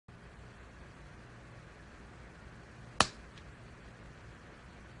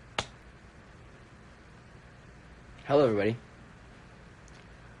Hello, everybody.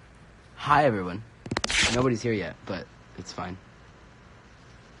 Hi, everyone. Nobody's here yet, but it's fine.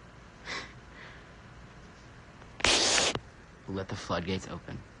 Let the floodgates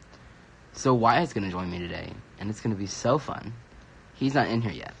open. So Wyatt's going to join me today, and it's going to be so fun. He's not in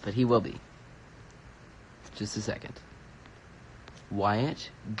here yet, but he will be. Just a second.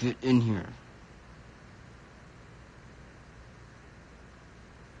 Wyatt, get in here.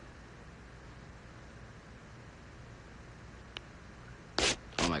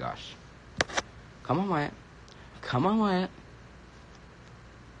 Oh my gosh. Come on, Wyatt. Come on, Wyatt.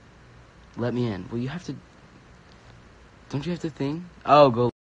 Let me in. Well, you have to... Don't you have to thing? Oh, go...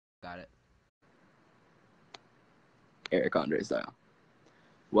 Got it. Eric Andre style.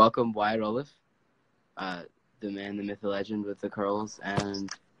 Welcome, Wyatt Oleff. The man, the myth, the legend with the curls, and...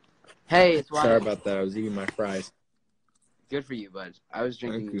 Hey, it's Wyatt. Sorry about that. I was eating my fries. Good for you, bud. I was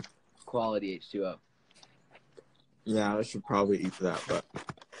drinking quality H2O. Yeah, I should probably eat that, but...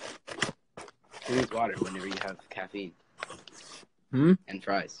 Who needs water whenever you have caffeine? Hmm? And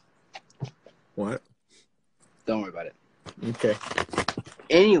fries. What? Don't worry about it. Okay.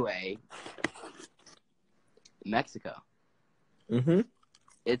 Anyway, Mexico. Mm-hmm.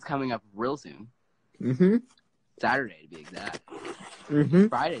 It's coming up real soon. Mm-hmm. Saturday, to be exact. Mm-hmm.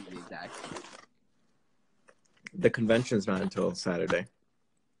 Friday, to be exact. The convention's not until Saturday.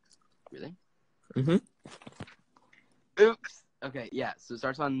 Really? Mm-hmm. Oops. Okay, yeah, so it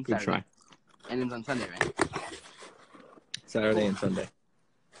starts on Good Saturday. try. And ends on Sunday, right? Saturday and Sunday.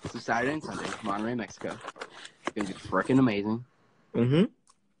 So Saturday and Sunday, Monterrey, Mexico. It's going to be freaking amazing. Mm-hmm.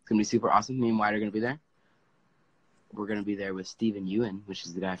 It's going to be super awesome. Me and Wyatt are going to be there. We're going to be there with Steven Yeun, which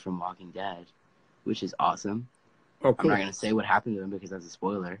is the guy from Walking Dead, which is awesome. Oh, I'm cool. not going to say what happened to him because that's a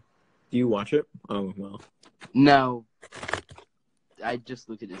spoiler. Do you watch it? Oh, well. No. I just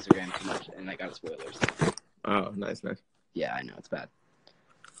looked at Instagram too much and I got spoilers. Oh, nice. Yeah, I know. It's bad.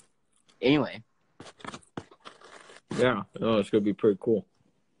 Anyway. Yeah. Oh, it's going to be pretty cool.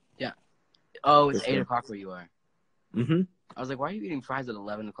 Yeah. Oh, it's For 8 sure. o'clock where you are. Mm-hmm. I was like, why are you eating fries at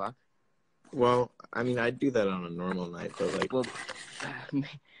 11 o'clock? Well, I mean, I do that on a normal night, but, like... Well,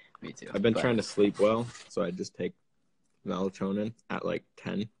 me too. I've been trying to sleep well, so I just take melatonin at, like,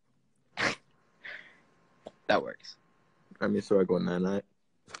 10. That works. I mean, so I go night-night.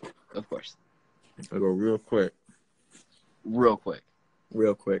 Of course. I go real quick. Real quick.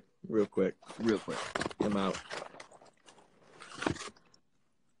 Real quick. I'm out.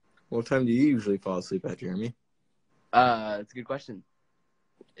 What time do you usually fall asleep at, Jeremy? It's a good question.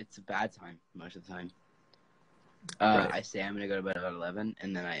 It's a bad time most of the time. Right. I say I'm going to go to bed at 11,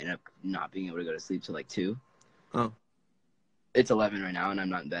 and then I end up not being able to go to sleep till like 2. Oh. It's 11 right now, and I'm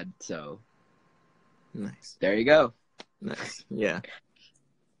not in bed, so Nice. there you go. Nice. Yeah.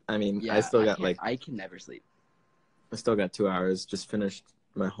 I mean, Yeah, I still got I can never sleep. I still got 2 hours. Just finished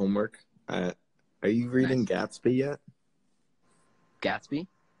my homework. Are you reading Gatsby yet? Gatsby?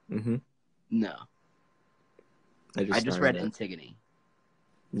 Mm-hmm. No. I just read Antigone.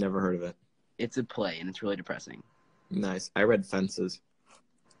 Never heard of it. It's a play, and it's really depressing. Nice. I read Fences.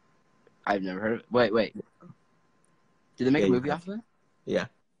 I've never heard of it. Wait. Did they make a movie off of it? Yeah.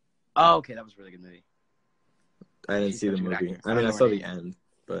 Oh, okay, that was a really good movie. I didn't see the movie. I mean, I saw the end,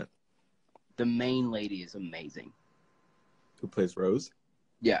 but... The main lady is amazing. Who plays Rose?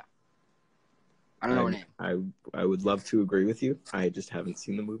 Yeah. I don't know her name. I would love to agree with you. I just haven't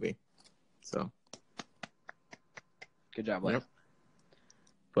seen the movie. So... Good job, Wyatt. Yep.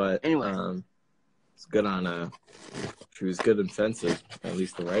 But anyway, it's good on she was good in Fences. At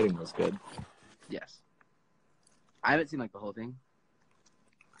least the writing was good. Yes. I haven't seen like the whole thing.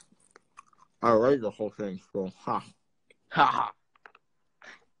 I read the whole thing, so Ha ha.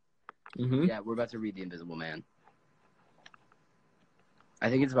 Mm-hmm. Yeah, we're about to read The Invisible Man. I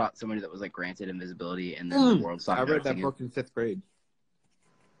think it's about somebody that was like granted invisibility and then the world stopped. I read that book in 5th grade.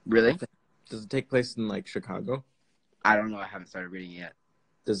 Really? Does it take place in like Chicago? I don't know. I haven't started reading it yet.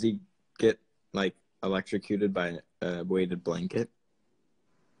 Does he get like electrocuted by a weighted blanket?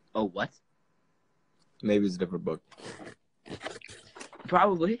 Oh, what? Maybe it's a different book.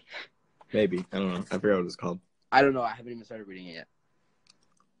 Probably. Maybe. I don't know. I forgot what it's called. I don't know. I haven't even started reading it yet.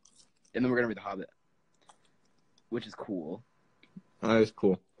 And then we're going to read The Hobbit, which is cool. Oh, it's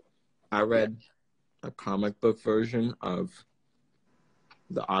cool. I read a comic book version of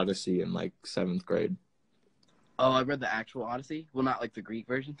the Odyssey in like 7th grade. Oh, I read the actual Odyssey. Well, not like the Greek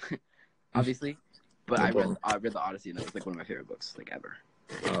version, obviously. But I read the Odyssey, and that was like one of my favorite books like ever.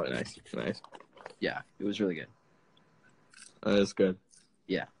 Oh, nice. Yeah, it was really good. That's good.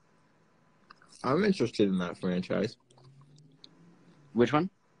 Yeah. I'm interested in that franchise. Which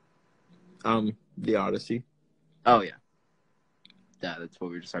one? The Odyssey. Oh yeah, that's what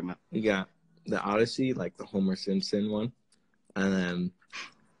we were just talking about. You got the Odyssey, like the Homer Simpson one, and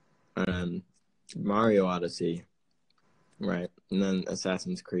then Mario Odyssey, right? And then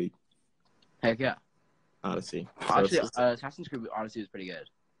Assassin's Creed Heck yeah. Odyssey. So Actually, Assassin's Creed Odyssey was pretty good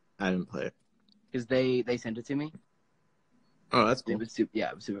I didn't play it. because they sent it to me. Oh, that's cool. It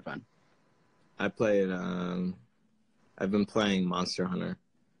was super fun. I played. I've been playing Monster Hunter.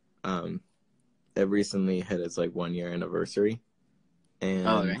 It recently hit its like 1 year anniversary, and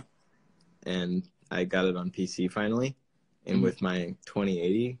Okay. and I got it on PC finally. And with my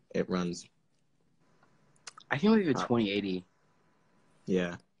 2080, it runs. I can't believe it's 2080.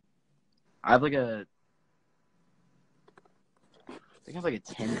 Yeah. I have like a. I think I have like a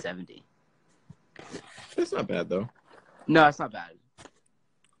 1070. It's not bad though. No, it's not bad.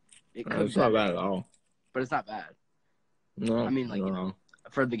 It could It's not bad at all. but it's not bad. No. I mean, like, no. you know,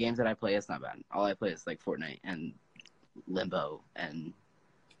 for the games that I play, it's not bad. All I play is like Fortnite and Limbo, and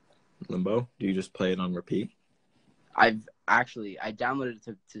Limbo. Do you just play it on repeat? I downloaded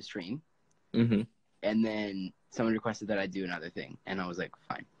it to stream, Mm-hmm. and then someone requested that I do another thing, and I was like,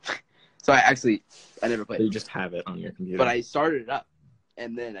 fine. So I never played You it, just have it on your computer. but I started it up,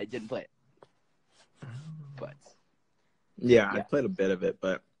 and then I didn't play it. But yeah, I played a bit of it,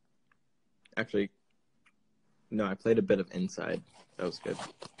 but actually, no, I played a bit of Inside. That was good.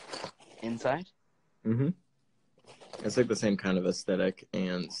 Inside? Mm-hmm. It's like the same kind of aesthetic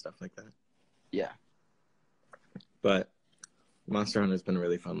and stuff like that. Yeah. But Monster Hunter's been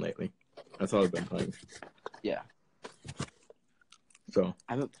really fun lately. That's all I've been playing. Yeah. So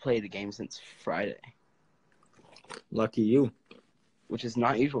I haven't played a game since Friday, lucky you. which is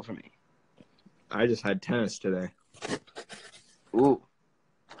not usual for me. I just had tennis today. Ooh.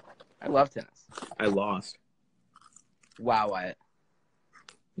 I love tennis. I lost. Wow, Wyatt.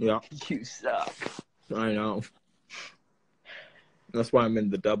 Yeah, You suck. I know. That's why I'm in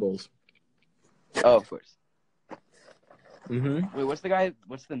the doubles. Oh, of course. Mm-hmm. Wait, what's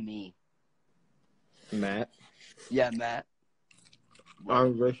the me? Matt. Yeah, Matt.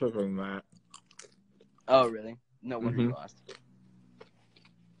 I'm basically Matt. Oh, really? No wonder you Mhm. lost.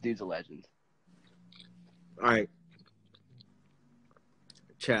 Dude's a legend. All right.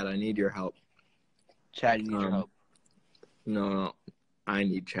 Chad, I need your help. Chad, you need your help. No, I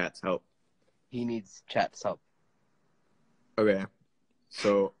need Chad's help. He needs Chad's help. Okay.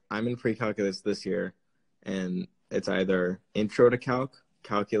 So I'm in pre-calculus this year, and it's either intro to calc,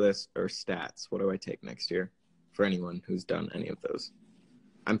 calculus, or stats. What do I take next year for anyone who's done any of those?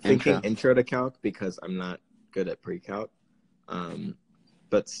 I'm thinking intro to calc because I'm not good at pre-calc.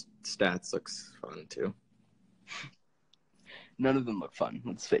 But stats looks fun too. None of them look fun,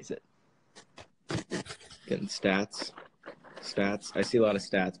 let's face it. Getting stats. I see a lot of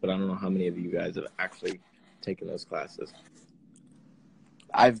stats, but I don't know how many of you guys have actually taken those classes.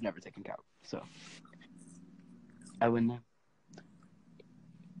 I've never taken calc, so I win now.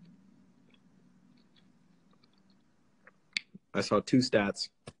 I saw 2 stats.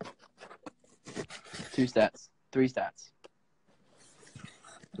 2 stats. 3 stats.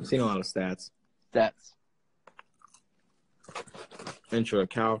 I've seen a lot of stats. Stats. Intro to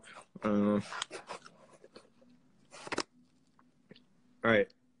calc. All right.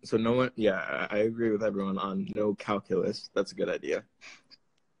 So no one. Yeah, I agree with everyone on no calculus. That's a good idea.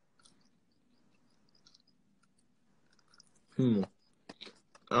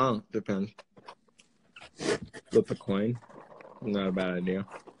 Oh, depends. Flip a coin. Not a bad idea.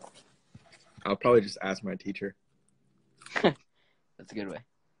 I'll probably just ask my teacher. That's a good way.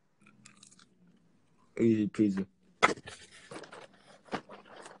 Easy peasy.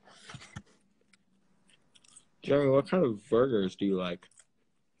 Jeremy, what kind of burgers do you like?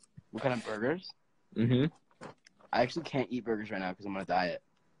 What kind of burgers? Mm-hmm. I actually can't eat burgers right now because I'm on a diet.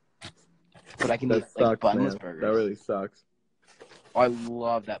 But I can That eat sucks, bunless man. burgers. That really sucks. Oh, I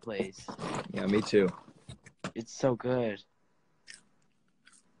love that place. Yeah, me too. It's so good.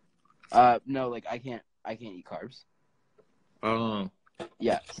 No, like I can't eat carbs. Oh.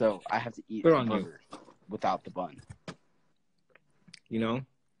 Yeah, so I have to eat Good a on you. burger without the bun. You know,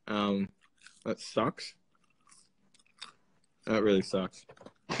 that sucks. That really sucks.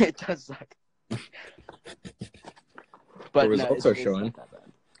 It does suck. But The results are it's showing. not that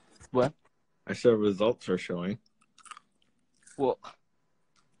bad. What? I said results are showing. Well,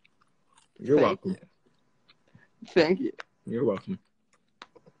 You're thank welcome. Thank you. You're welcome.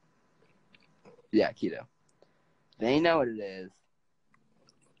 Yeah, keto. They know what it is.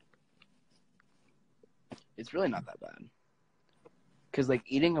 It's really not that bad. Because, like,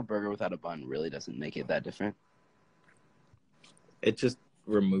 eating a burger without a bun really doesn't make it that different. It just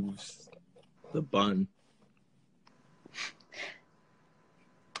removes the bun.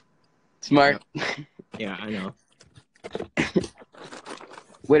 Smart. Yeah, I know.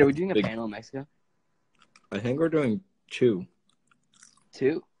 Wait, are we doing a Big- panel in Mexico? I think we're doing 2.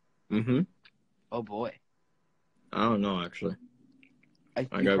 2? Mm-hmm. Oh boy. I don't know, actually. I You're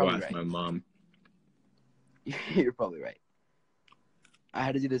gotta go probably ask right. my mom. You're probably right. I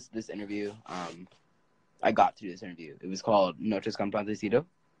had to do this interview. I got to do this interview. It was called Noches con Pantecito,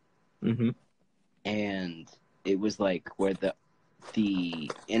 Mm-hmm. and it was like where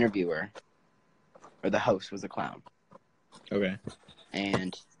the interviewer or the host was a clown, Okay.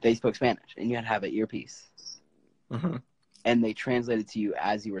 and they spoke Spanish, and you had to have an earpiece, Uh-huh. and they translated to you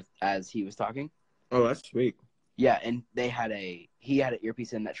as he was talking. Oh, that's sweet. Yeah, and he had an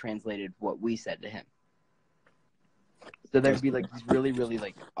earpiece in that translated what we said to him. So there'd be like these really, really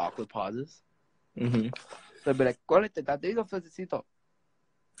like awkward pauses. Mm-hmm. So I'd be like, "¿Cuál es tu pedido, Felicito?"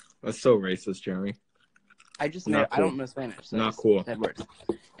 That's so racist, Jeremy. I just Not I cool. don't know Spanish, so Not I just cool. said words.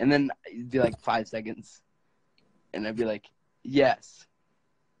 And then it'd be like 5 seconds, and I'd be like, "Yes,"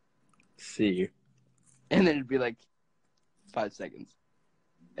 See. and then it'd be like 5 seconds,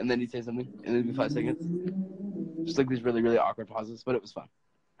 and then he'd say something, and it'd be 5 seconds. Just like these really, really awkward pauses, but it was fun.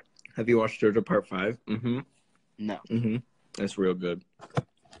 Have you watched JoJo Part 5? Mm-hmm. No, Mm-hmm. That's real good.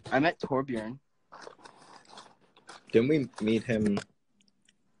 I met Torbjorn. Didn't we meet him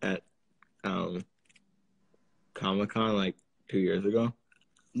at Comic-Con like 2 years ago?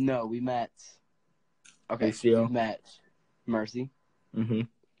 No, we met. Okay, Lucio? we met Mercy, Mm-hmm.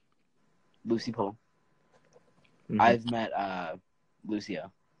 Lucy Pohl. Mm-hmm. I've met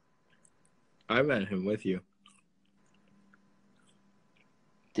Lucio. I met him with you.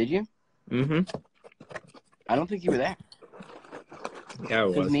 Did you? Mm-hmm. I don't think you were there. Yeah, it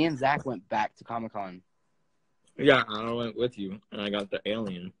Because was. me and Zach went back to Comic-Con. Yeah, I went with you, and I got the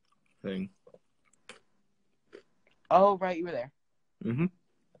alien thing. Oh, right, you were there. Mm-hmm.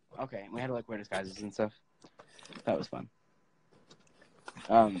 Okay, we had to like wear disguises and stuff. That was fun.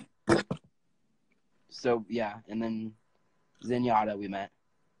 So yeah, and then Zenyatta we met.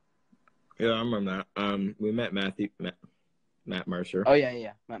 Yeah, I remember that. We met Matt Mercer. Oh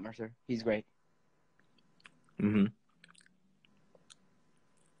yeah, Matt Mercer. He's great. Mm-hmm.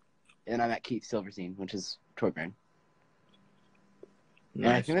 And I met Keith Silverstein, which is Torbjorn. Nice. And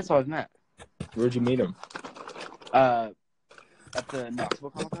I think that's all I've met. Where'd you meet him? At the Knoxville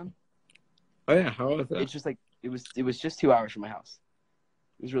Comic Con. Oh yeah, how was that? It's just like it was just 2 hours from my house.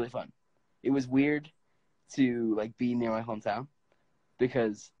 It was really fun. It was weird to like be near my hometown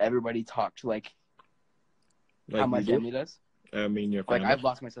because everybody talked like how my you do? family does. I mean, your Like family. I've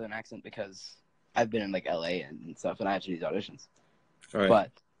lost my southern accent because I've been in like LA and stuff, and I have to do these auditions. All right.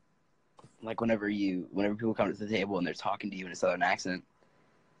 But like whenever people come to the table and they're talking to you in a southern accent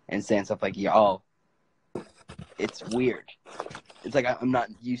and saying stuff like y'all, it's weird. It's like I'm not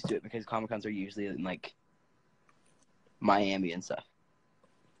used to it because Comic Cons are usually in like Miami and stuff.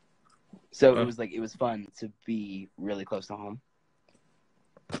 So it was fun to be really close to home.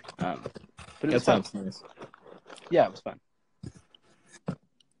 But it was fun. Sounds nice. Yeah, it was fun.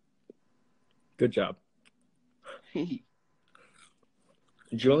 Good job. Did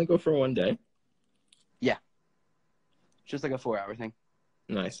you only go for one day? Yeah. Just like a 4-hour thing.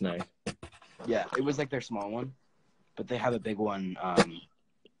 Nice. Yeah, it was like their small one, but they have a big one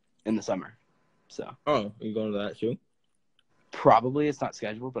in the summer. So Oh, you going to that too? probably it's not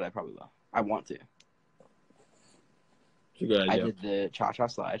scheduled, but I probably will. I want to. It's a good I idea. did the cha-cha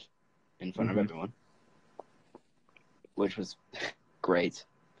slide in front of Mhm. everyone, which was great.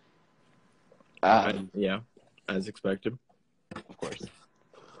 Yeah, as expected. Of course.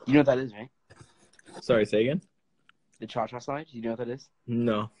 You know what that is, right? Sorry, say again? The cha-cha slide? You know what that is?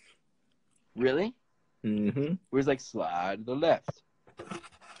 No. Really? Mm-hmm. Where it's like slide to the left.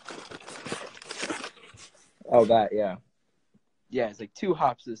 Oh, that, yeah. Yeah, it's like 2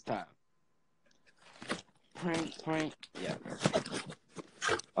 hops this time. Point. Yeah.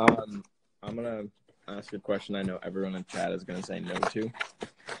 I'm gonna ask a question I know everyone in chat is gonna say no to.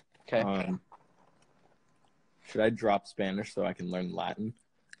 Okay. Should I drop Spanish so I can learn Latin?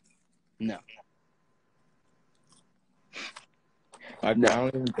 No. I No. don't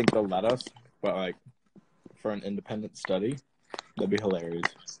even think they'll let us, but like for an independent study, that'd be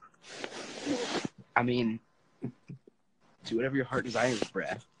hilarious. I mean, do whatever your heart desires,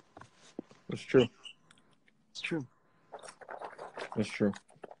 Brad. That's true. It's true. That's true.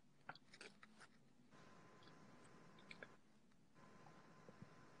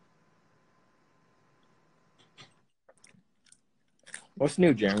 What's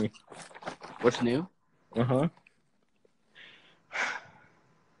new, Jeremy? What's new? Uh-huh.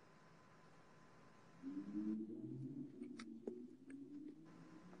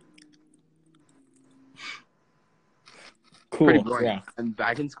 Pretty Cool. boring. Yeah. I'm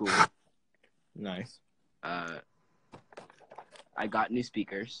back in school. Nice. I got new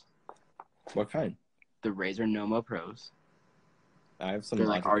speakers. What kind? The Razer Noma Pros. I have some They're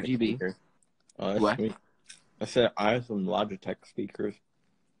like Logitech RGB. speakers. Oh, that's What? sweet. I said I have some Logitech speakers.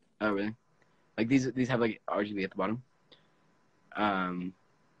 Oh, really? Like these have like RGB at the bottom.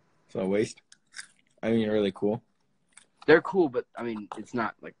 So waste. I mean, really cool. They're cool, but I mean, it's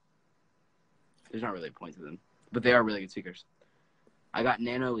not like there's not really a point to them. But they are really good speakers. I got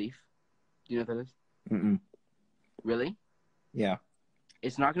Nano Leaf. Do you know what that is? Mm-mm. Really? Yeah.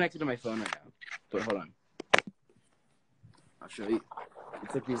 It's not connected to my phone right now. But hold on. I'll show you.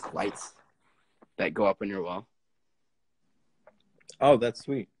 It's like these lights that go up on your wall. Oh, that's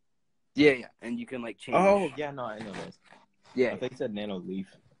sweet. Yeah. And you can like change. Oh, yeah, no, I know this. Yeah. I think you said Nano Leaf.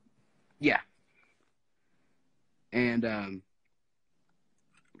 Yeah. And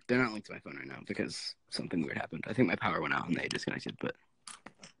they're not linked to my phone right now because something weird happened. I think my power went out and they disconnected, but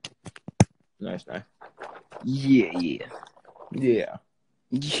Nice. yeah. Yeah. Yeah.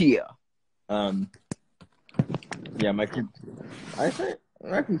 Yeah, I think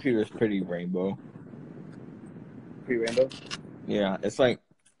my computer's pretty rainbow. Pretty rainbow? Yeah, it's like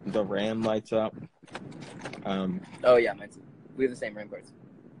the RAM lights up. Oh yeah, mine's we have the same RAM cards.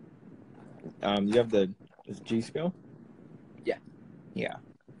 You have the G skill? Yeah. Yeah.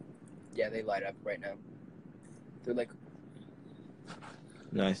 Yeah, they light up right now. They're like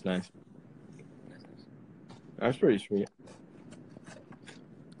Nice. That's pretty sweet.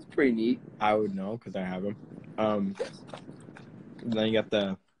 it's pretty neat. I would know because I have them. Yes. Then you got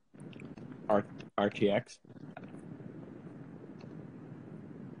the RTX.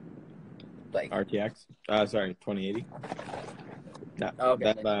 Like RTX. Sorry, 2080. oh,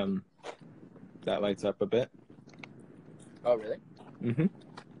 okay. That lights up a bit. Oh really? Mm-hmm.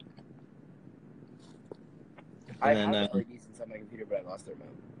 I And have LEDs inside my computer, but I lost their remote.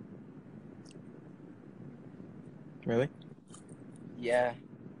 really? Yeah.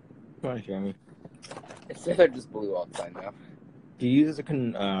 Come on, show me. It's they're just blue all the time now. Do you use a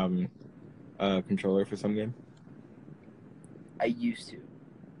controller for some game? I used to.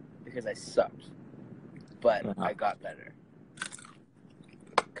 Because I sucked. But Uh-huh. I got better.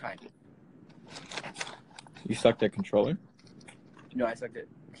 Kind of. You sucked at controller? No, I sucked at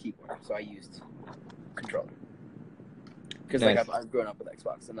keyboard, so I used controller. Because Nice. like I've grown up with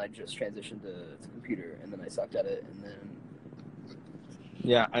Xbox, and I just transitioned to computer, and then I sucked at it, and then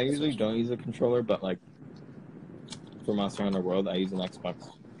Yeah, I usually don't use a controller, but like for Monster Hunter World, I use an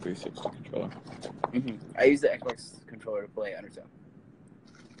Xbox 360 controller. I use the Xbox controller to play Undertale,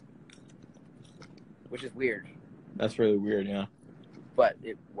 which is weird, That's really weird, yeah. but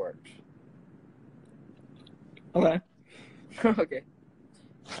it worked. Okay, Okay.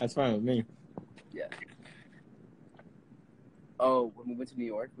 that's fine with me. Yeah. Oh, when we went to New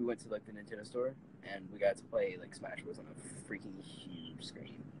York, we went to like the Nintendo store, and we got to play like Smash Bros on a freaking huge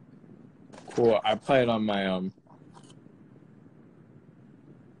screen. Cool. I play it on my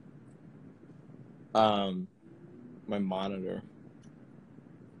my monitor.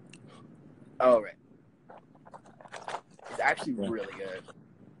 Oh right. It's actually Yeah. really good.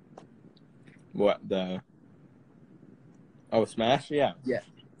 What the? Oh, Smash? Yeah. Yeah.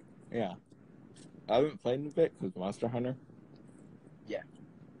 Yeah. I haven't played in a bit because Monster Hunter. Yeah.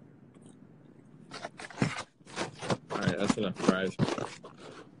 Alright, that's enough fries.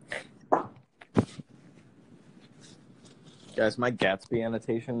 Guys, my Gatsby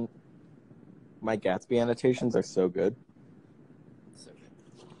annotations are so good. So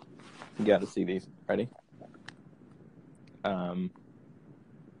good. You gotta see these. Ready?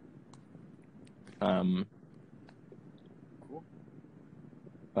 Cool.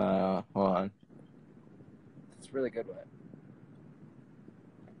 Hold on. It's really good one.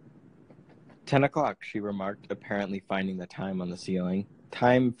 10 o'clock, she remarked, apparently finding the time on the ceiling.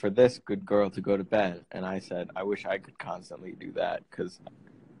 Time for this good girl to go to bed. And I said, I wish I could constantly do that because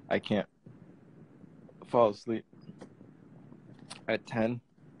I can't fall asleep at 10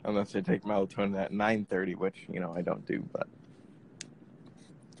 unless I take melatonin at 9:30, which, I don't do. But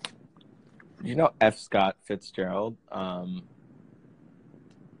you know F. Scott Fitzgerald?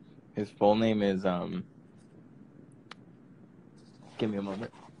 His full name is, give me a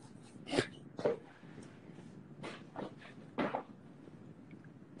moment.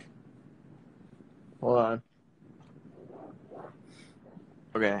 Hold on.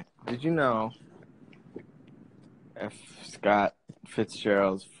 Okay. Did you know F. Scott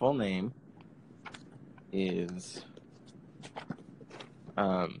Fitzgerald's full name is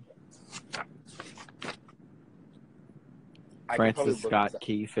Francis Scott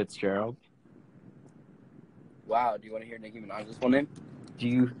Key Fitzgerald? Wow, do you want to hear Nicki Minaj's full name? Do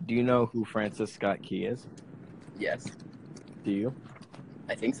you know who Francis Scott Key is? Yes, Do you?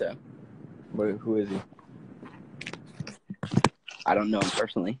 I think so. Who is he? I don't know him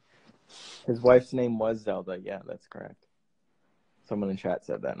personally. His wife's name was Zelda. Yeah, that's correct. Someone in chat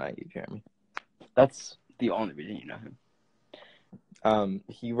said that, not you, Jeremy. That's the only reason you know him.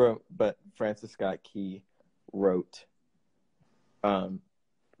 He wrote, but Francis Scott Key wrote the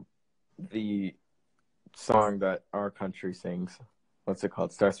song that our country sings. What's it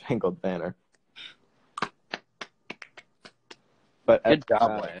called? Star Spangled Banner. But Good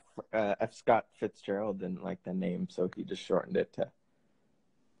job, Wyatt. F. Scott Fitzgerald didn't like the name, so he just shortened it to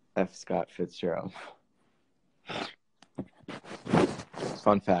F. Scott Fitzgerald.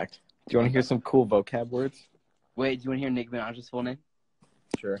 Fun fact. Do you want to hear some cool vocab words? Wait, do you want to hear Nicki Minaj's full name?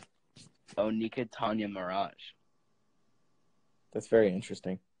 Sure. Onika Tanya Mirage. That's very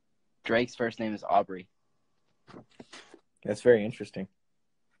interesting. Drake's first name is Aubrey. That's very interesting.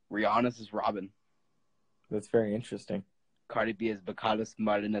 Rihanna's is Robin. That's very interesting. Cardi B is Bakalis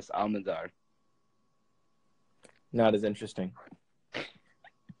Martinez Almanzar. Not as interesting.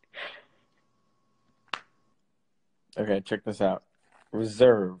 Okay, check this out.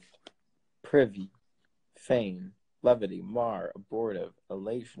 Reserved, privy, feign, levity, mar, abortive,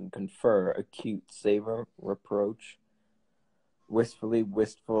 elation, confer, acute, savor, reproach, wistfully,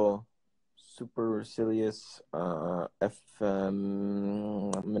 wistful, supercilious,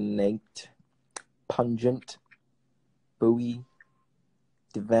 effeminate, pungent, buoy,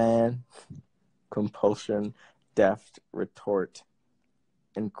 divan, compulsion, deft, retort,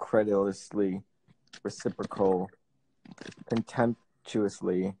 incredulously, reciprocal,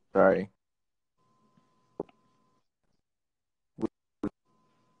 contemptuously,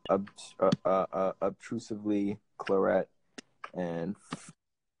 obtrusively, claret, and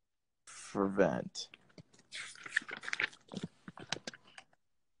fervent.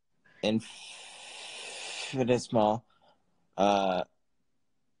 Infinitesimal,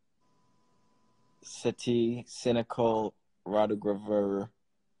 sati, cynical, radigraver,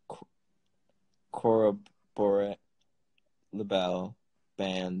 corroborate, libel,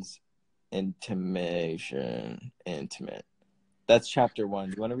 bands, intimation, intimate. That's chapter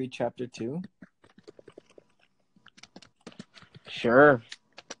 1. You want to read chapter 2? Sure.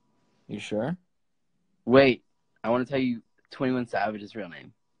 You sure? Wait, I want to tell you 21 Savage's real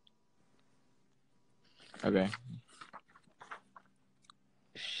name. Okay.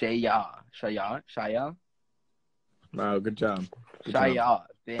 Shaya Wow, good job. Good job. Shaya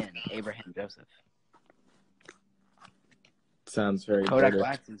bin Abraham Joseph. Sounds very Kodak British.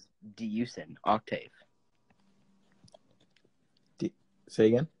 Black's is Deucin Octave. Say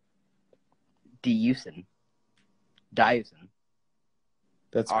again? Deucin.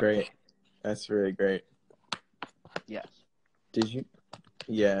 That's Octave. great. That's really great. Yes. Did you?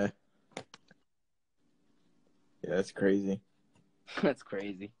 Yeah. Yeah, that's crazy. That's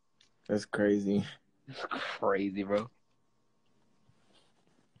crazy. That's crazy. That's crazy, bro.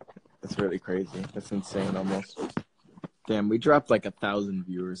 That's really crazy. That's insane almost. Damn, we dropped like 1,000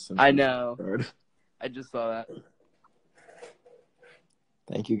 viewers since I we know. started. I just saw that.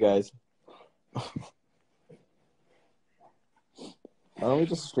 Thank you, guys. Why don't we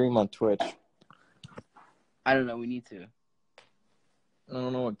just stream on Twitch? I don't know. We need to. I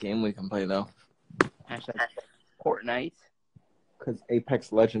don't know what game we can play, though. Hashtag Fortnite. Because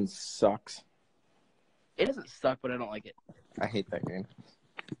Apex Legends sucks. It doesn't suck, but I don't like it. I hate that game.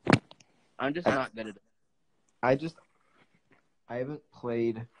 I'm just not good at it. I haven't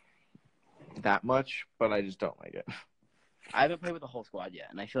played that much, but I just don't like it. I haven't played with the whole squad yet,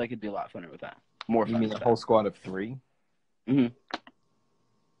 and I feel like it'd be a lot funner with that. More fun. You mean a whole squad of 3? Mm-hmm.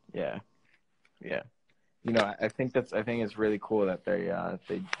 Yeah. Yeah. You know, I think it's really cool that that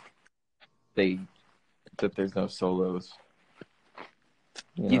there's no solos.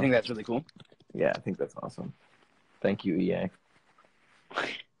 Do you think that's really cool? Yeah, I think that's awesome. Thank you, EA.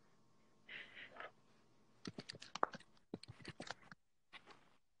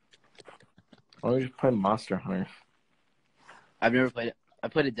 Why don't we just play Monster Hunter? I've never played it. I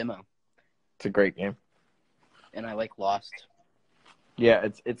played a demo, It's a great game. and I lost. Yeah,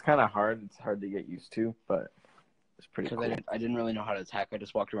 it's kind of hard. It's hard to get used to, but it's pretty cool. Because I didn't really know how to attack. I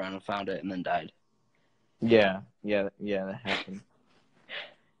just walked around and found it and then died. Yeah, that happened.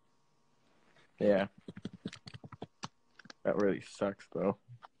 Yeah. That really sucks, though.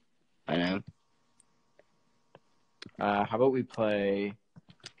 I know. How about we play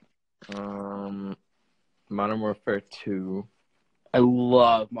Modern Warfare 2? I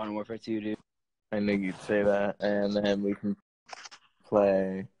love Modern Warfare 2, dude. I knew you'd say that. And then we can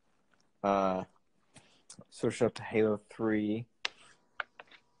play switched up to Halo 3.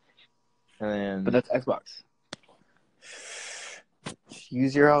 And then... But that's Xbox.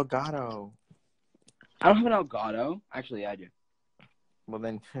 Use your Elgato. I don't have an Elgato. Actually, I do. Well,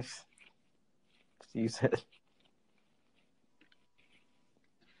 then just use it.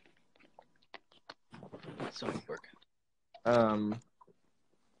 So much work.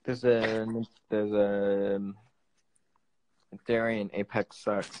 There's a Darian Apex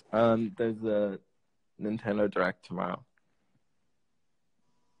sucks. There's a Nintendo Direct tomorrow.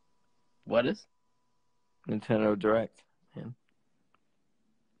 What is? Nintendo Direct, man.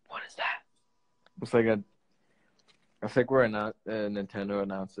 What is that? It's like where Nintendo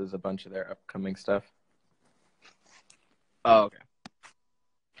announces a bunch of their upcoming stuff. Oh, okay.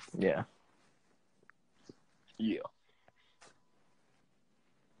 Yeah. Yeah.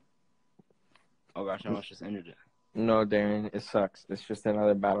 Oh gosh, I almost just ended it. No, Darren, it sucks. It's just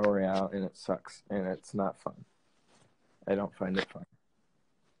another battle royale, and it sucks, and it's not fun. I don't find it fun.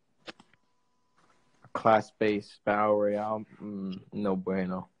 A class-based battle royale, no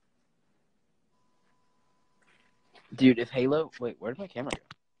bueno. Dude, if Halo... Wait, where did my camera go?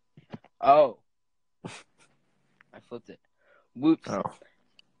 Oh. I flipped it. Whoops. Oh.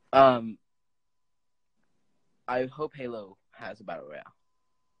 I hope Halo has a battle royale.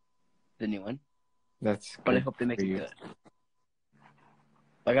 The new one. That's but I good hope they make for it you. good.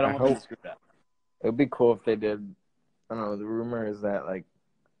 Like, I don't want them to screw it up. It would be cool if they did. I don't know. The rumor is that, like,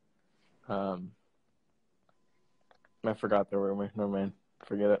 I forgot the rumor. No, man.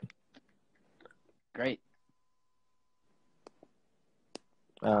 Forget it. Great.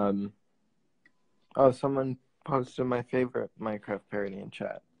 Oh, someone posted my favorite Minecraft parody in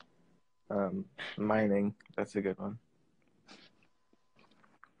chat. Mining. That's a good one.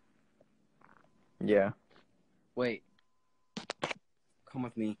 Yeah. Wait. Come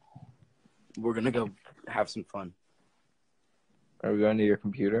with me. We're gonna go have some fun. Are we going to your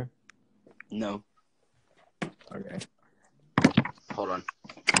computer? No. Okay. Hold on.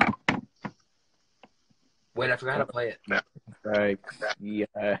 Wait, I forgot how to play it. Yikes.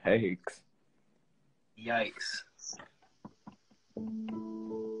 Yikes. Yikes.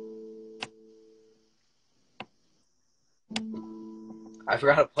 I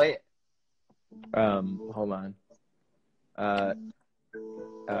forgot how to play it. Hold on.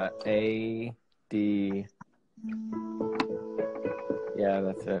 A, D. Yeah,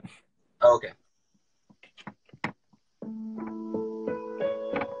 that's it. Oh, okay.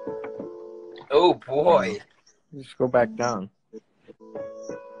 Oh, boy. Just go back down.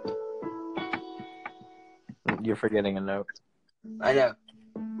 You're forgetting a note. I know.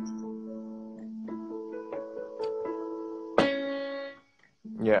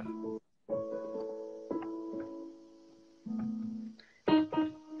 Yeah.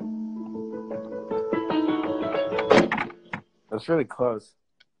 That's really close.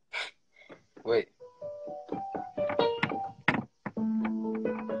 Wait.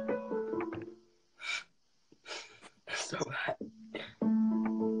 So bad.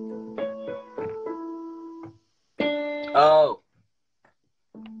 Oh.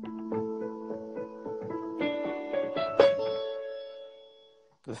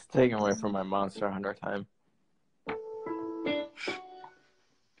 This is taken away from my Monster Hunter time.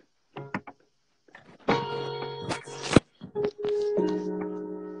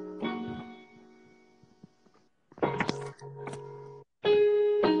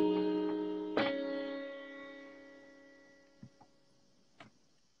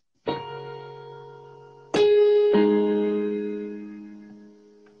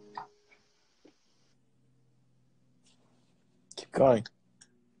 Keep going.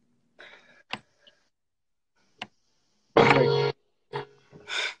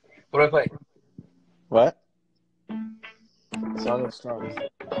 What do I play? What? Song of Storms.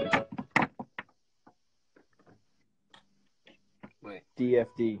 Wait.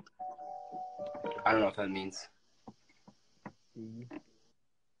 DFD. I don't know what that means.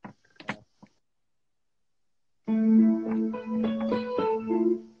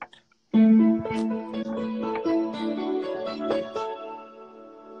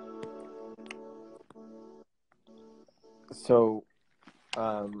 So,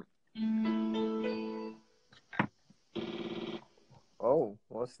 oh,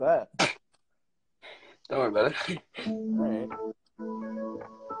 what's that? Don't worry about it. All right.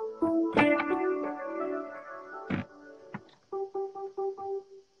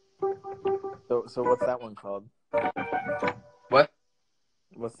 So what's that one called? What?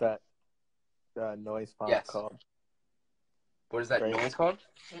 What's that noise font Yes. called? What is that Great. noise called?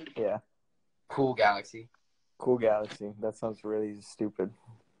 Yeah. Cool Galaxy. Cool Galaxy. That sounds really stupid.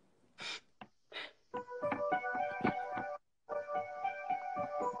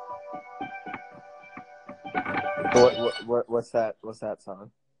 What's that? What's that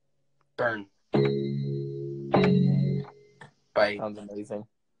song? Burn. By Sounds amazing.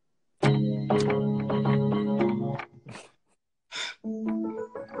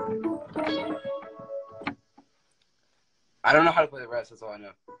 I don't know how to play the rest. That's all I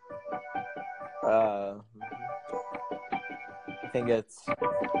know. I think it's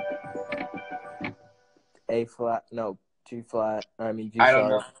A flat. No, G flat. I mean G I don't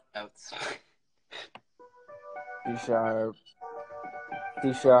sharp. know notes. G sharp.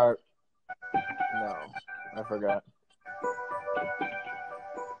 C sharp. No, I forgot.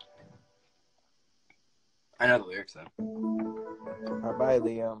 I know the lyrics though. Bye,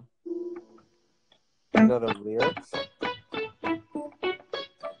 Liam. You know the lyrics?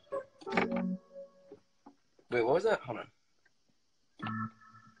 Wait, what was that? Hold on.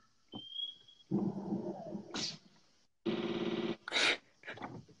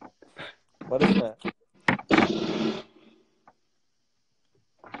 What is that?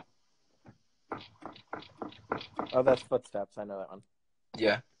 Oh, that's Footsteps. I know that one.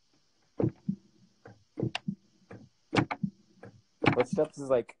 Yeah. Footsteps is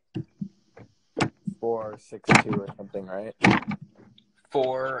like 4-6-2 or something, right?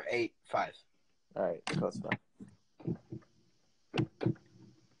 4-8-5. All right, close enough.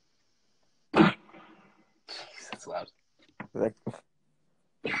 Jeez, that's loud. Like,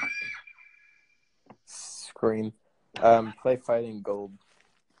 scream. Play Fighting Gold.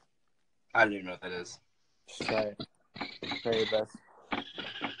 I don't even know what that is. Just try it. Try your best.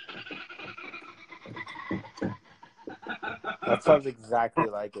 That sounds exactly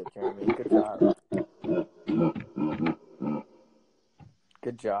like it, Jeremy. Good job.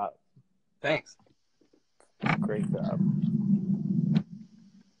 Good job. Thanks. Great job.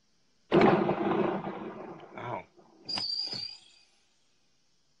 Oh.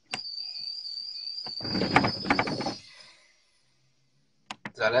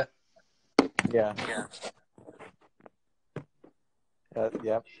 Is that it? Yeah.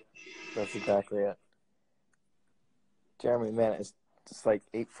 Yep. That's exactly it. Jeremy, man, it's just like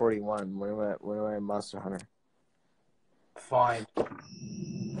 8:41. When am I in Monster Hunter? Fine.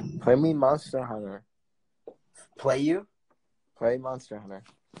 Play me Monster Hunter. Play you? Play Monster Hunter.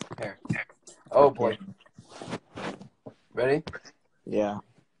 Here. Oh, boy. Ready? Yeah.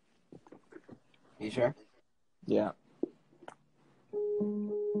 You sure? Yeah.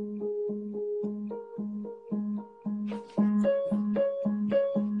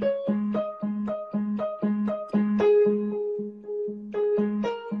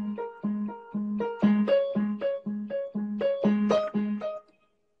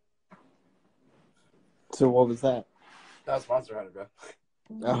 So what was that? That was Monster Hunter, bro.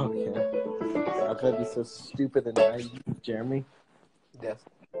 Oh, okay. How could I be so stupid and naive, Jeremy? Yes.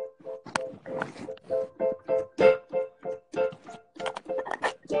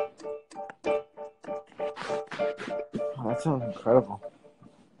 Oh, that sounds incredible.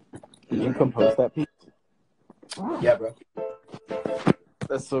 Did you compose that piece? Yeah, bro.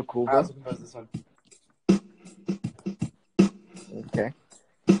 That's so cool, I bro. also composed this one. Okay.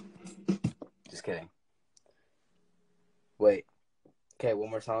 Just kidding. Wait. Okay, one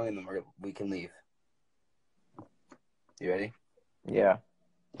more song and then we can leave. You ready? Yeah.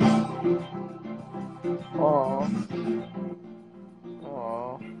 Aww.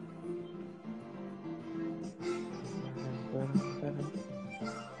 Aww.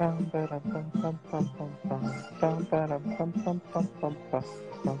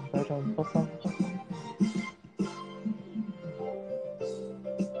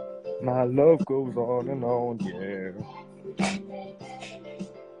 My love goes on and on, yeah.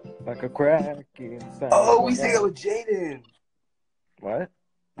 Like a crack inside. Oh, we sang that with Jaden. What?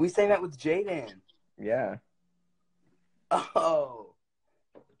 We sang that with Jaden. Yeah. Oh.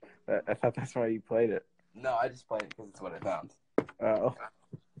 I thought that's why you played it. No, I just played it because it's what I found. Oh.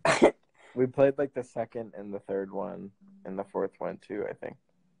 We played like the second and the third one and the fourth one too, I think.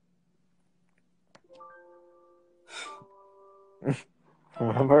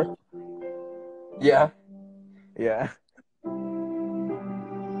 Remember? Yeah. Yeah.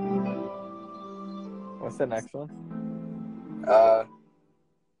 What's the next one?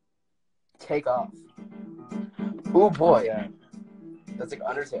 Take Off. Oh boy. Yeah. That's like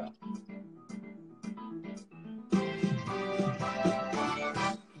Undertale.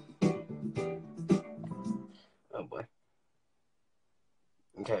 Oh boy.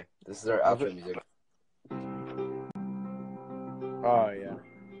 Okay, this is our outro music. Oh yeah.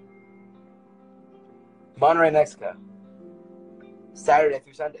 Monterey, Mexico. Saturday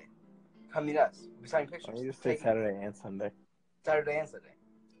through Sunday. Come meet us. We'll be signing pictures. You just say Saturday and Sunday. Saturday and Sunday.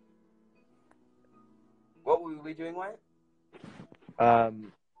 What will we be doing, Wyatt?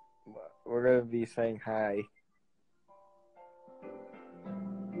 We're gonna be saying hi.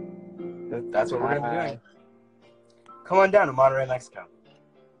 That's what we're going to be doing. Come on down to Monterrey, Mexico.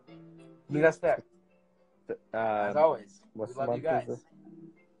 Meet us there. As always, we love you guys.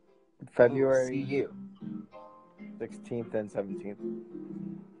 February See you. 16th and 17th.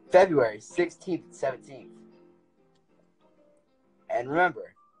 February 16th and 17th. And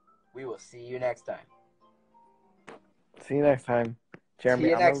remember, we will see you next time. See you next time. Jeremy, See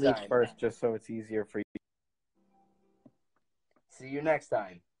you I'm going next to leave time. first just so it's easier for you. See you next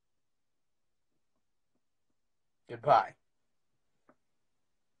time. Goodbye.